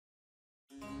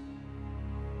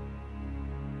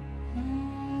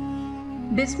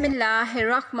بسم اللہ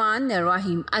الرحمن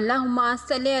الرحیم۔ اللہم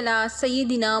صلی علی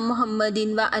سیدنا محمد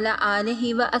وعلی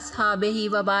آلہ واصحابہ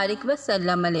وبارک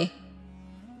وسلم علیہ۔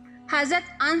 حضرت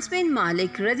انس بن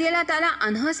مالک رضی اللہ تعالیٰ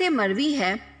عنہ سے مروی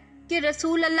ہے کہ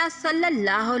رسول اللہ صلی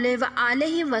اللہ علیہ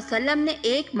وآلہ وسلم نے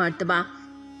ایک مرتبہ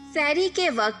سحری کے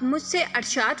وقت مجھ سے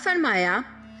ارشاد فرمایا،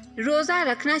 روزہ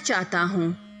رکھنا چاہتا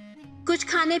ہوں، کچھ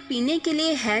کھانے پینے کے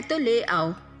لیے ہے تو لے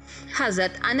آؤ۔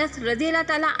 حضرت انس رضی اللہ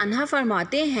تعالیٰ عنہ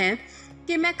فرماتے ہیں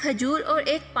کہ میں کھجور اور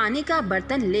ایک پانی کا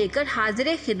برتن لے کر حاضر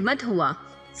خدمت ہوا۔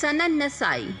 سنن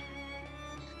نسائی۔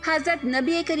 حضرت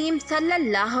نبی کریم صلی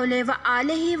اللہ علیہ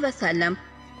وآلہ وسلم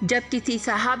جب کسی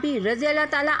صحابی رضی اللہ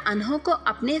تعالیٰ عنہ کو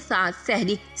اپنے ساتھ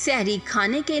سحری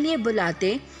کھانے کے لیے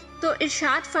بلاتے تو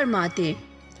ارشاد فرماتے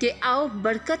کہ آؤ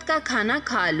برکت کا کھانا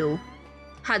کھا لو۔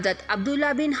 حضرت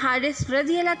عبداللہ بن حارث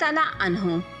رضی اللہ تعالیٰ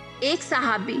عنہ ایک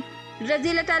صحابی رضی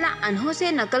اللہ تعالیٰ عنہ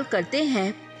سے نقل کرتے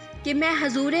ہیں کہ میں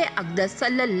حضور اقدس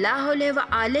صلی اللہ علیہ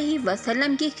وآلہ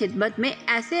وسلم کی خدمت میں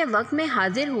ایسے وقت میں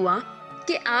حاضر ہوا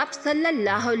کہ آپ صلی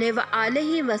اللہ علیہ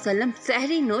وآلہ وسلم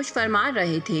سحری نوش فرما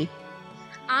رہے تھے۔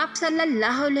 آپ صلی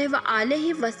اللہ علیہ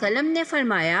وآلہ وسلم نے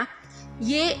فرمایا،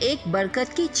 یہ ایک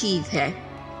برکت کی چیز ہے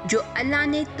جو اللہ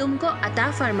نے تم کو عطا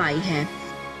فرمائی ہے،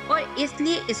 اور اس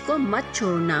لیے اس کو مت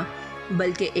چھوڑنا۔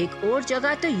 بلکہ ایک اور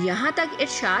جگہ تو یہاں تک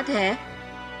ارشاد ہے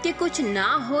کہ کچھ نہ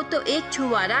ہو تو ایک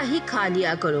چھوارا ہی کھا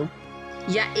لیا کرو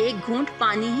یا ایک گھونٹ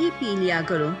پانی ہی پی لیا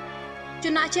کرو۔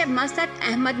 چنانچہ مسند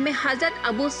احمد میں حضرت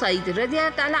ابو سعید رضی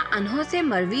اللہ تعالیٰ عنہ سے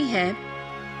مروی ہے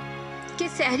کہ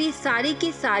سحری ساری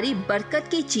کی ساری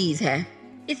برکت کی چیز ہے،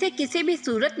 اسے کسی بھی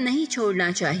صورت نہیں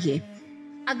چھوڑنا چاہیے،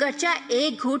 اگرچہ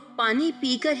ایک گھونٹ پانی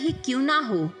پی کر ہی کیوں نہ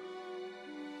ہو۔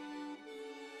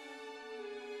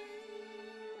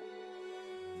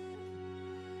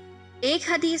 ایک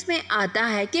حدیث میں آتا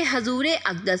ہے کہ حضور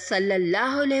اقدس صلی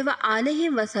اللہ علیہ وآلہ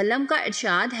وسلم کا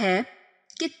ارشاد ہے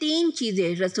کہ 3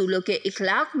 چیزیں رسولوں کے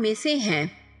اخلاق میں سے ہیں۔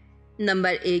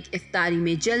 نمبر 1 افطاری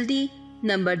میں جلدی،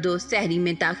 نمبر 2 سحری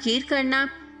میں تاخیر کرنا،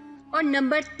 اور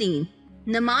نمبر 3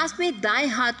 نماز میں دائیں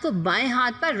ہاتھ کو بائیں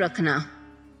ہاتھ پر رکھنا۔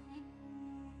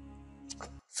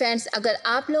 فرینڈز، اگر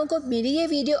آپ لوگوں کو میری یہ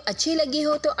ویڈیو اچھی لگی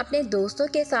ہو تو اپنے دوستوں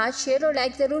کے ساتھ شیئر اور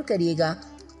لائک ضرور کریے گا،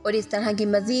 اور اس طرح کی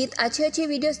مزید اچھی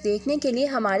ویڈیوز دیکھنے کے لیے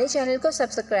ہمارے چینل کو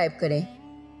سبسکرائیب کریں۔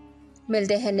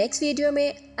 ملتے ہیں نیکسٹ ویڈیو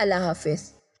میں۔ اللہ حافظ۔